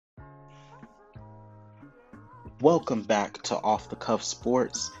Welcome back to Off the Cuff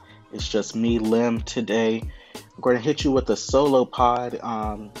Sports. It's just me, Lim, today. I'm going to hit you with a solo pod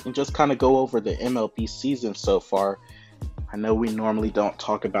and just kind of go over the MLB season so far. I know we normally don't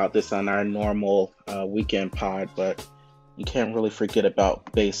talk about this on our normal weekend pod, but you can't really forget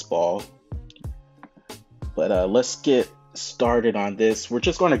about baseball. But let's get started on this. We're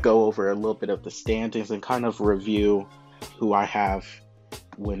just going to go over a little bit of the standings and kind of review who I have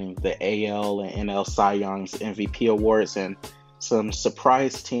winning the AL and NL Cy Young's MVP awards and some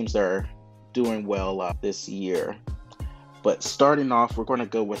surprise teams that are doing well this year. But starting off, we're going to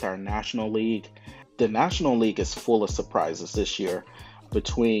go with our National League. The National League is full of surprises this year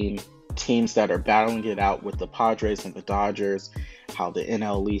between teams that are battling it out with the Padres and the Dodgers, how the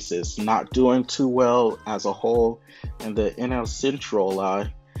NL East is not doing too well as a whole, and the NL Central,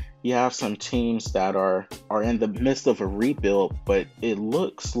 you have some teams that are in the midst of a rebuild, but it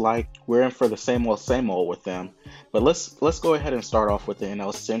looks like we're in for the same old with them. But let's go ahead and start off with the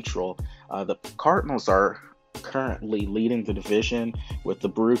NL Central. The Cardinals are currently leading the division with the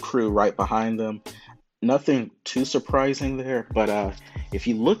Brew Crew right behind them. Nothing too surprising there, but if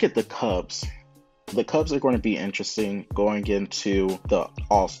you look at the Cubs are going to be interesting going into the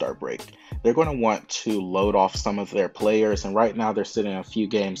All-Star break. They're going to want to load off some of their players, and right now they're sitting a few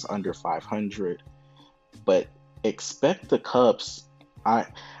games under 500. But expect the Cubs. I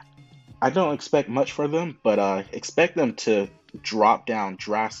don't expect much for them, but expect them to drop down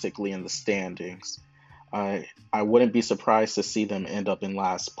drastically in the standings. I wouldn't be surprised to see them end up in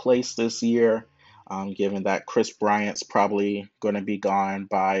last place this year, given that Chris Bryant's probably going to be gone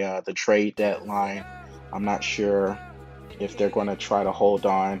by the trade deadline. I'm not sure if they're going to try to hold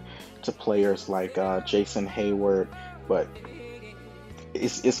on to players like Jason Hayward, but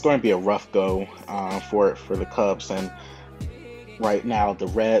it's going to be a rough go for the Cubs. And right now, the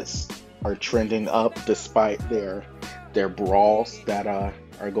Reds are trending up despite their brawls that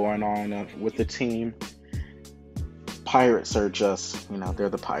are going on with the team. Pirates are just, they're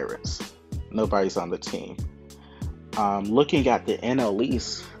the Pirates. Nobody's on the team. Looking at the NL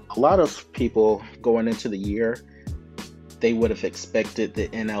East, a lot of people going into the year, they would have expected the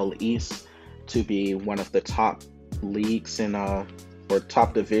NL East to be one of the top leagues or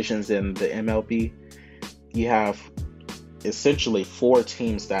top divisions in the MLB. You have essentially four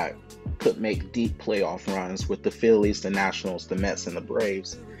teams that could make deep playoff runs with the Phillies, the Nationals, the Mets, and the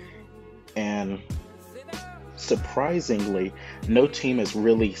Braves. And surprisingly, no team has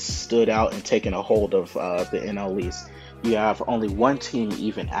really stood out and taken a hold of the NL East. You have only one team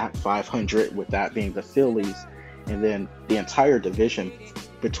even at 500, with that being the Phillies, and then the entire division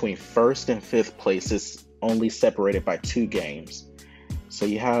between first and fifth place is only separated by 2 games. So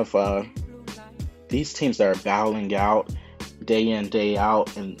you have these teams that are battling out day in, day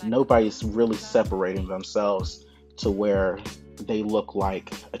out, and nobody's really separating themselves to where they look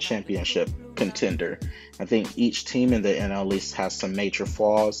like a championship contender. I think each team in the NL East has some major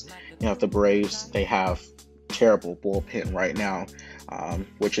flaws. You have the Braves, they have terrible bullpen right now,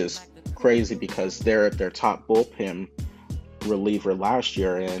 which is crazy because they're their top bullpen reliever last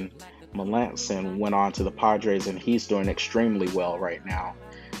year, and Melanson went on to the Padres and he's doing extremely well right now.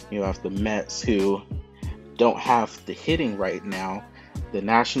 You have the Mets, who don't have the hitting right now. The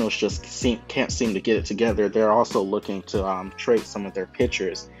Nationals just can't seem to get it together. They're also looking to trade some of their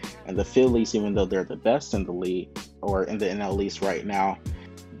pitchers. And the Phillies, even though they're the best in the league or in the NL East right now,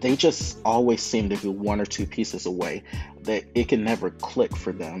 they just always seem to be one or two pieces away. That it can never click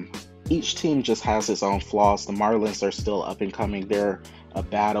for them. Each team just has its own flaws. The Marlins are still up and coming. They're a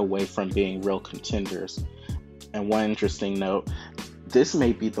bat away from being real contenders. And one interesting note, this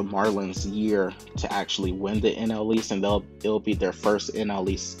may be the Marlins' year to actually win the NL East, and it'll be their first NL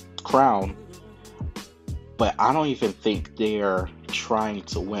East crown. But I don't even think they're trying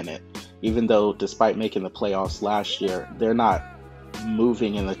to win it. Even though, despite making the playoffs last year, they're not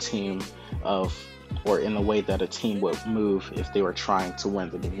moving in the team or in the way that a team would move if they were trying to win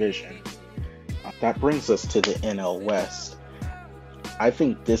the division. That brings us to the NL West. I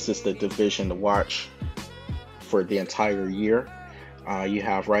think this is the division to watch for the entire year. You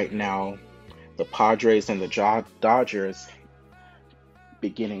have right now the Padres and the Dodgers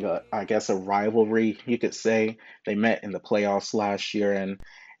beginning a rivalry, you could say. They met in the playoffs last year,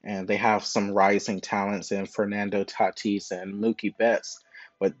 and they have some rising talents in Fernando Tatis and Mookie Betts.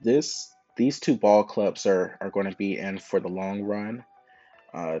 But these two ball clubs are going to be in for the long run.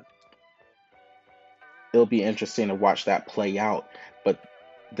 Uh, it'll be interesting to watch that play out. But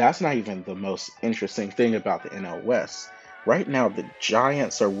that's not even the most interesting thing about the NL West. Right now, the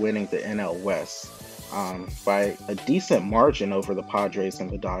Giants are winning the NL West. by a decent margin over the Padres and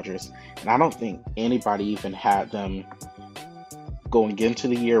the Dodgers. And I don't think anybody even had them going into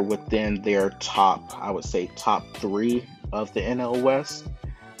the year within their top, I would say, top three of the NL West.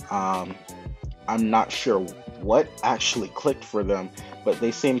 Um, I'm not sure what actually clicked for them, but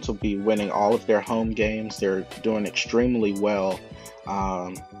they seem to be winning all of their home games. They're doing extremely well,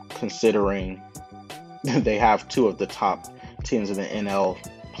 um, considering they have two of the top teams in the NL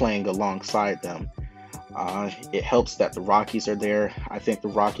playing alongside them. It helps that the Rockies are there. I think the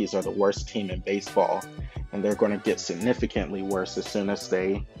Rockies are the worst team in baseball, and they're going to get significantly worse as soon as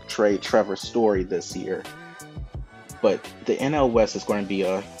they trade Trevor Story this year. But the NL West is going to be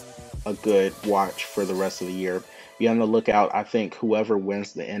a good watch for the rest of the year. Be on the lookout. I think whoever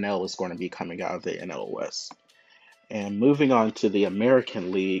wins the NL is going to be coming out of the NL West. And moving on to the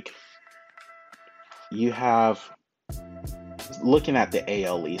American League, you have, looking at the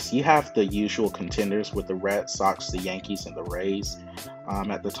AL East, you have the usual contenders with the Red Sox, the Yankees, and the Rays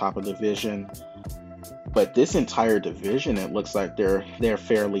at the top of the division. But this entire division, it looks like they're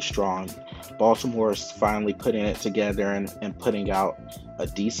fairly strong. Baltimore's finally putting it together and putting out a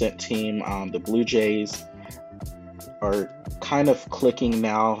decent team. The Blue Jays are kind of clicking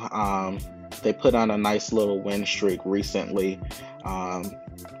now. They put on a nice little win streak recently. Um,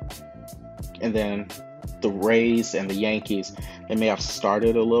 and then the Rays and the Yankees, they may have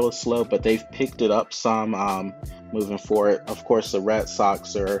started a little slow, but they've picked it up some moving forward. Of course, the Red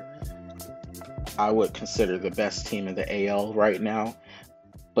Sox are, I would consider, the best team in the AL right now,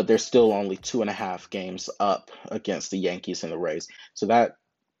 but they're still only 2.5 games up against the Yankees and the Rays. So that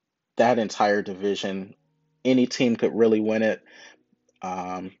entire division, any team could really win it.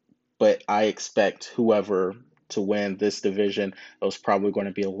 Um, but I expect whoever to win this division, it was probably going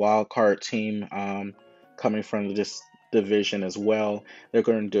to be a wild card team coming from this division as well. They're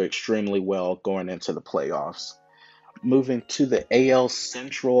going to do extremely well going into the playoffs. Moving to the AL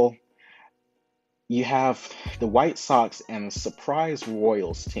Central, you have the White Sox and a surprise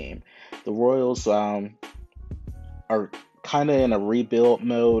Royals team. The Royals are kind of in a rebuild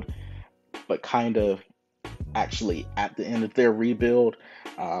mode, but kind of actually at the end of their rebuild.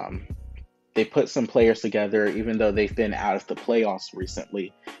 Um, they put some players together, even though they've been out of the playoffs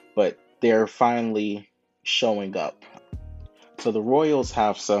recently, but they're finally showing up. So the Royals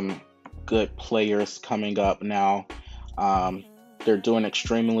have some good players coming up now. Um, they're doing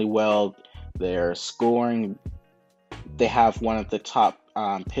extremely well. They're scoring. They have one of the top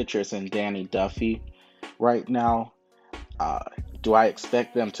pitchers in Danny Duffy right now. Uh, do I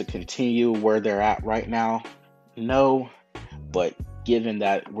expect them to continue where they're at right now? No, but given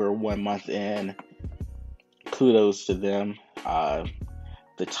that we're 1 month in, kudos to them.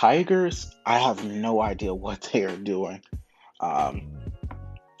 The Tigers, I have no idea what they are doing. Um,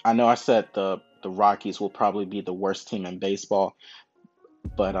 I know I said the Rockies will probably be the worst team in baseball,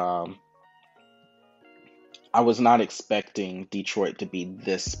 but I was not expecting Detroit to be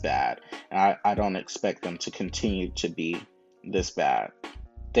this bad, and I don't expect them to continue to be this bad.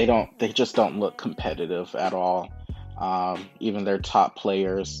 They just don't look competitive at all. Even their top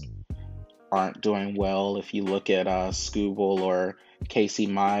players aren't doing well. If you look at Skubal or Casey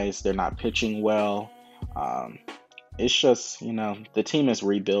Mize, they're not pitching well. Um, it's just, the team is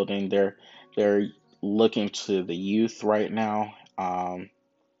rebuilding. They're looking to the youth right now.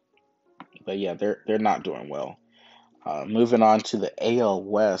 But yeah, they're not doing well. Moving on to the AL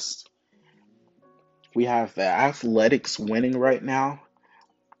West, we have the Athletics winning right now.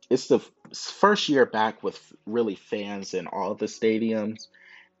 It's the first year back with really fans in all the stadiums,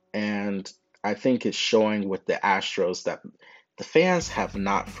 and I think it's showing with the Astros that the fans have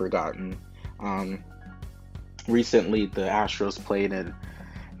not forgotten. Um, Recently, the Astros played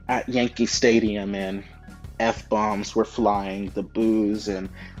at Yankee Stadium, and f bombs were flying, the boos and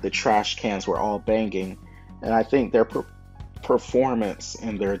the trash cans were all banging, and I think their performance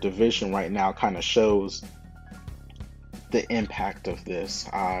in their division right now kind of shows the impact of this.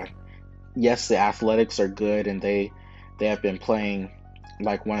 Yes, the Athletics are good, and they have been playing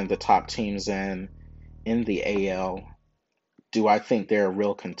like one of the top teams in the AL. Do I think they're a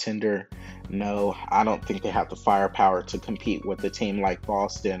real contender? No, I don't think they have the firepower to compete with a team like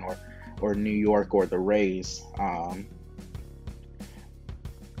Boston or New York or the Rays.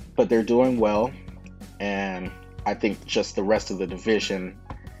 But they're doing well, and I think just the rest of the division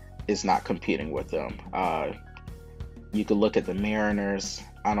is not competing with them. You could look at the Mariners.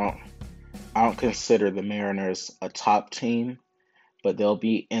 I don't consider the Mariners a top team, but they'll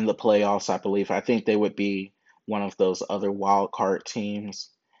be in the playoffs, I believe. I think they would be one of those other wild card teams.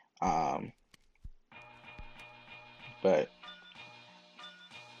 Um, but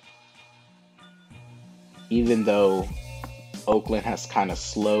even though Oakland has kind of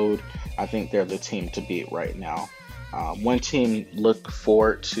slowed, I think they're the team to beat right now. One team look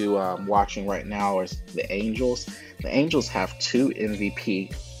forward to watching right now is the Angels. The Angels have two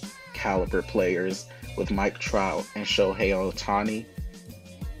MVP caliber players with Mike Trout and Shohei Ohtani,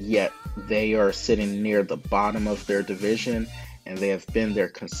 yet they are sitting near the bottom of their division, and they have been there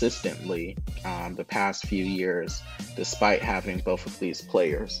consistently the past few years, despite having both of these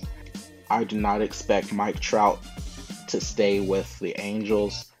players. I do not expect Mike Trout to stay with the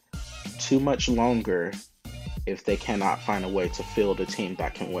Angels too much longer if they cannot find a way to field a team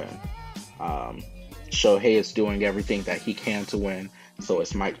that can win. Shohei is doing everything that he can to win, so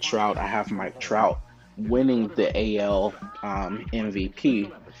it's Mike Trout. I have Mike Trout winning the AL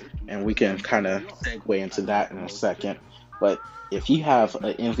MVP, and we can kind of segue into that in a second. But if you have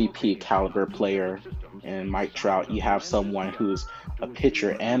an MVP caliber player in Mike Trout, you have someone who's a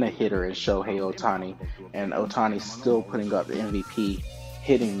pitcher and a hitter in Shohei Ohtani, and Ohtani's still putting up MVP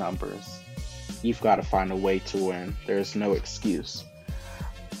hitting numbers. You've got to find a way to win. There's no excuse.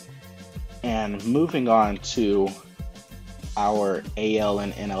 And moving on to our AL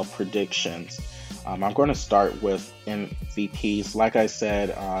and NL predictions, I'm going to start with MVPs. Like I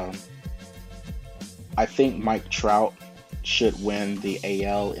said, I think Mike Trout should win the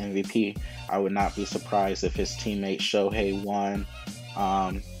AL MVP. I would not be surprised if his teammate Shohei won,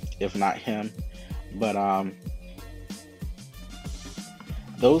 if not him. But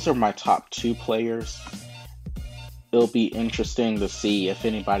those are my top two players. It'll be interesting to see if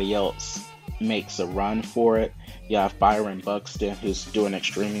anybody else makes a run for it. You have Byron Buxton, who's doing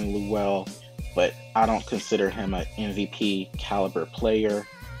extremely well, but I don't consider him an MVP caliber player.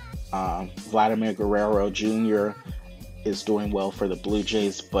 Vladimir Guerrero Jr. is doing well for the Blue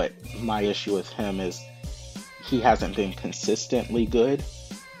Jays, but my issue with him is he hasn't been consistently good.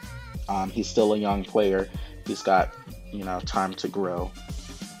 He's still a young player. He's got, time to grow.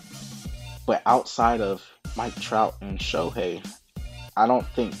 But outside of Mike Trout and Shohei, I don't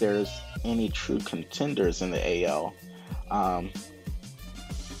think there's any true contenders in the AL.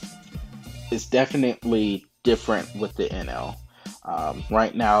 It's definitely different with the NL.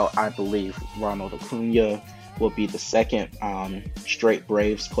 Right now, I believe Ronald Acuna will be the second straight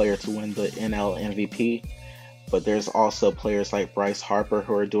Braves player to win the NL MVP. But there's also players like Bryce Harper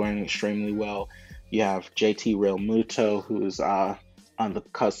who are doing extremely well. You have JT Realmuto, who's on the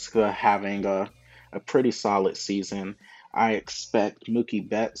cusp of having a pretty solid season. I expect Mookie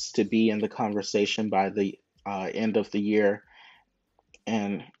Betts to be in the conversation by the end of the year.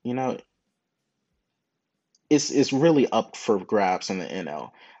 And, it's really up for grabs in the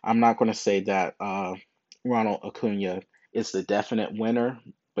NL. I'm not going to say that Ronald Acuna is the definite winner,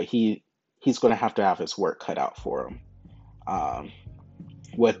 but he's going to have his work cut out for him.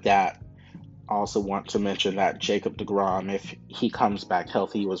 With that, I also want to mention that Jacob deGrom, if he comes back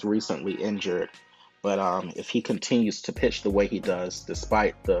healthy, he was recently injured. But if he continues to pitch the way he does,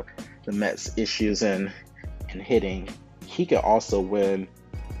 despite the Mets' issues in hitting, he could also win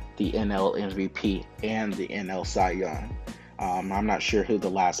the NL MVP and the NL Cy Young. I'm not sure who the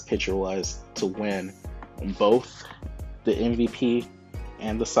last pitcher was to win both the MVP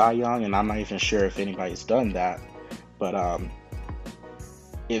and the Cy Young, and I'm not even sure if anybody's done that. But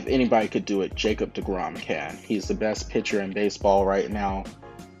if anybody could do it, Jacob deGrom can. He's the best pitcher in baseball right now,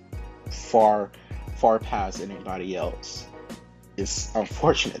 far past anybody else. It's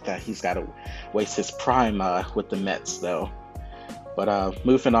unfortunate that he's got to waste his prime with the Mets, though. But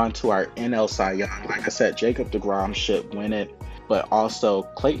moving on to our NL Cy Young, like I said, Jacob deGrom should win it, but also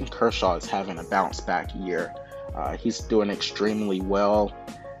Clayton Kershaw is having a bounce back year. He's doing extremely well.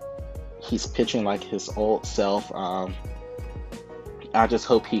 He's pitching like his old self. I just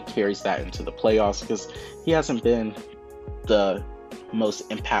hope he carries that into the playoffs, because he hasn't been the most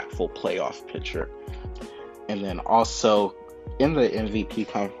impactful playoff pitcher. And then also in the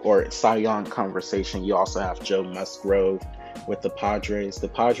MVP or Cy Young conversation, you also have Joe Musgrove with the Padres. The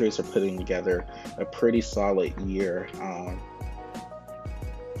Padres are putting together a pretty solid year,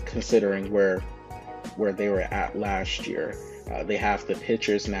 considering where they were at last year. They have the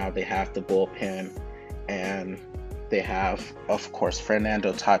pitchers now, they have the bullpen, and they have, of course,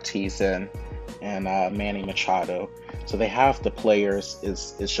 Fernando Tatis and Manny Machado. So they have the players.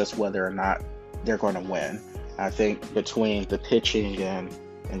 It's just whether or not they're going to win. I think between the pitching and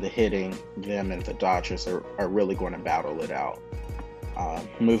the hitting, them and the Dodgers are really going to battle it out.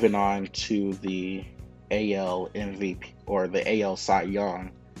 Moving on to the AL MVP or the AL Cy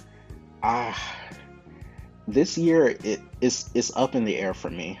Young. This year it's up in the air for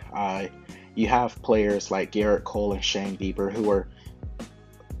me. You have players like Garrett Cole and Shane Bieber who are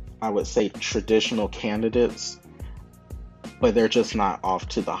I would say, traditional candidates, but they're just not off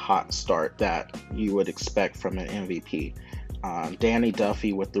to the hot start that you would expect from an MVP. Danny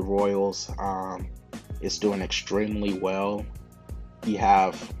Duffy with the Royals is doing extremely well. You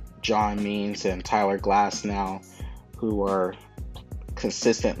have John Means and Tyler Glass now, who are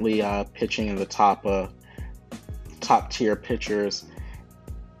consistently pitching in the top tier pitchers,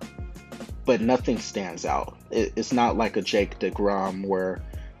 but nothing stands out. It's not like a Jake DeGrom or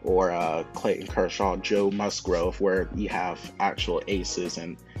Clayton Kershaw, Joe Musgrove, where you have actual aces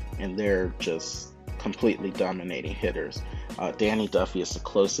and they're just completely dominating hitters. Danny Duffy is the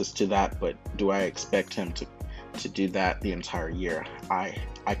closest to that, but do I expect him to do that the entire year? I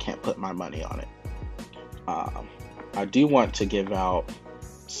can't put my money on it. Um, I do want to give out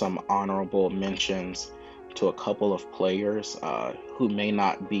some honorable mentions to a couple of players who may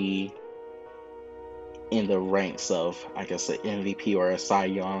not be in the ranks of, I guess, an MVP or a Cy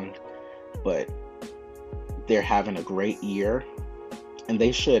Young, but they're having a great year, and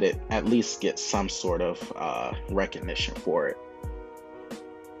they should at least get some sort of recognition for it.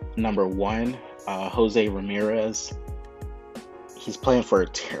 Number one, Jose Ramirez. He's playing for a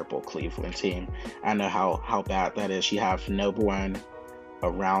terrible Cleveland team. I know how bad that is. You have no one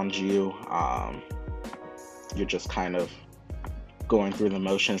around you. You're just kind of going through the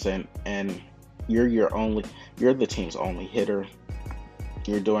motions, and you're the team's only hitter.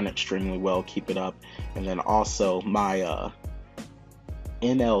 You're doing extremely well. Keep it up. And then also my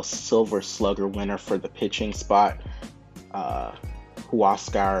NL Silver Slugger winner for the pitching spot, uh,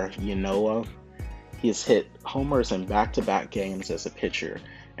 Huascar Yanoa. He has hit homers in back-to-back games as a pitcher.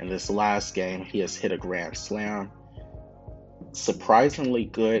 And this last game, he has hit a grand slam. Surprisingly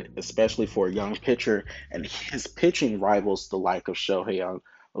good, especially for a young pitcher. And his pitching rivals the like of Shohei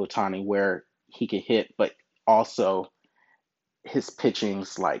Ohtani, where he can hit, but also his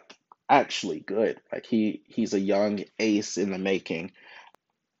pitching's like actually good. Like he's a young ace in the making.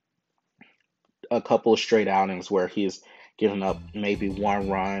 A couple of straight outings where he's given up maybe one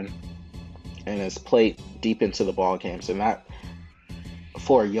run and has played deep into the ball games, and that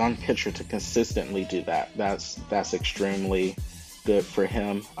for a young pitcher to consistently do that, that's extremely good for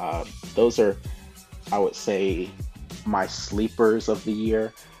him. Those are, I would say, my sleepers of the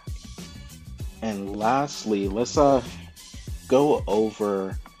year. And lastly, let's go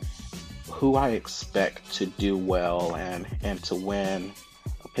over who I expect to do well and to win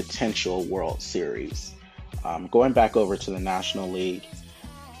a potential World Series. Going back over to the National League,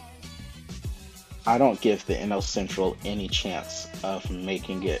 I don't give the NL Central any chance of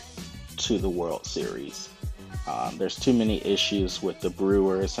making it to the World Series. There's too many issues with the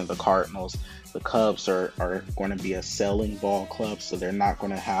Brewers and the Cardinals. The Cubs are going to be a selling ball club, so they're not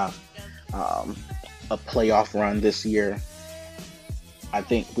going to have um, a playoff run this year. I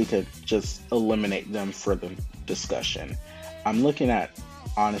think we could just eliminate them for the discussion. I'm looking at,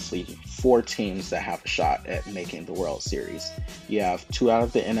 honestly, four teams that have a shot at making the World Series. You have two out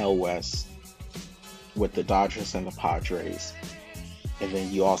of the NL West with the Dodgers and the Padres, and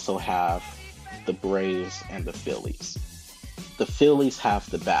then you also have the Braves and the Phillies. The Phillies have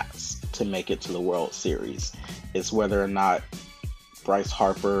the bats to make it to the World Series. It's whether or not Bryce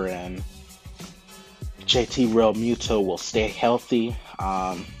Harper and JT Realmuto will stay healthy.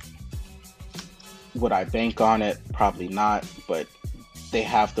 Would I bank on it? Probably not, but they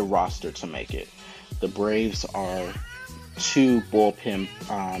have the roster to make it. The Braves are two bullpen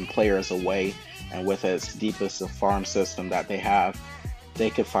players away, and with as deep as the farm system that they have, they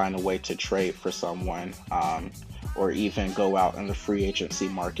could find a way to trade for someone, or even go out in the free agency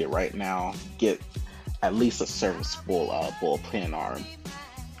market right now, get at least a serviceable bullpen arm.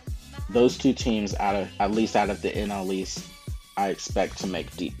 Those two teams, at least out of the NL East, I expect to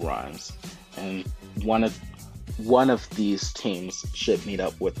make deep runs, and one of these teams should meet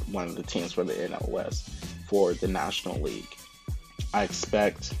up with one of the teams for the NL West for the National League. I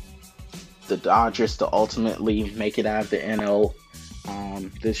expect the Dodgers to ultimately make it out of the NL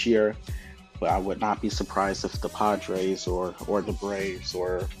this year, but I would not be surprised if the Padres or the Braves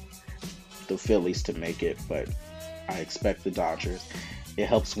or the Phillies to make it, but I expect the Dodgers. It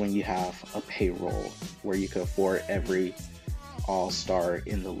helps when you have a payroll where you can afford every all-star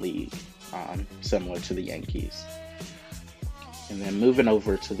in the league, similar to the Yankees. And then moving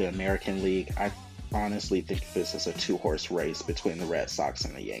over to the American League, I honestly think this is a two-horse race between the Red Sox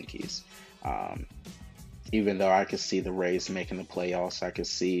and the Yankees. Um, Even though I could see the Rays making the playoffs, I could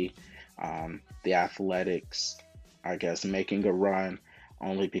see the Athletics, I guess, making a run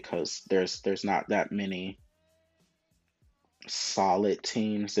only because there's not that many solid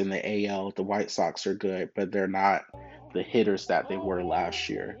teams in the AL. The White Sox are good, but they're not the hitters that they were last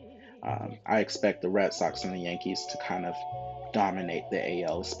year. I expect the Red Sox and the Yankees to kind of dominate the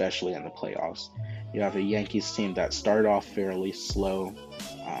AL, especially in the playoffs. You have a Yankees team that started off fairly slow.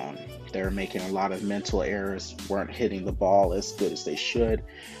 Um, they were making a lot of mental errors, weren't hitting the ball as good as they should,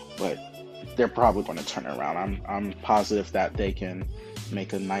 but they're probably going to turn it around. I'm positive that they can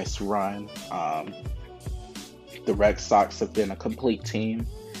make a nice run. The Red Sox have been a complete team.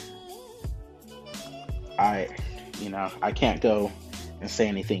 I, I can't go and say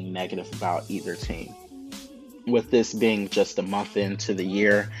anything negative about either team. With this being just a month into the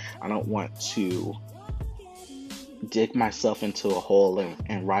year, I don't want to dig myself into a hole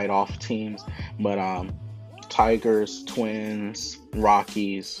and write off teams. But Tigers, Twins,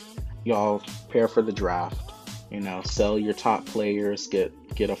 Rockies, y'all prepare for the draft. Sell your top players, get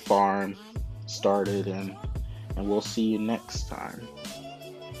a farm started, and we'll see you next time.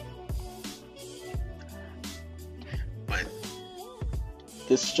 But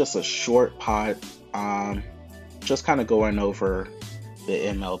this is just a short pod, just kind of going over the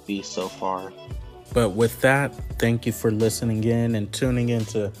MLB so far. But with that, thank you for listening in and tuning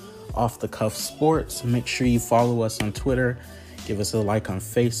into Off the Cuff Sports. Make sure you follow us on Twitter, give us a like on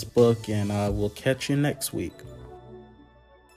Facebook, and we'll catch you next week.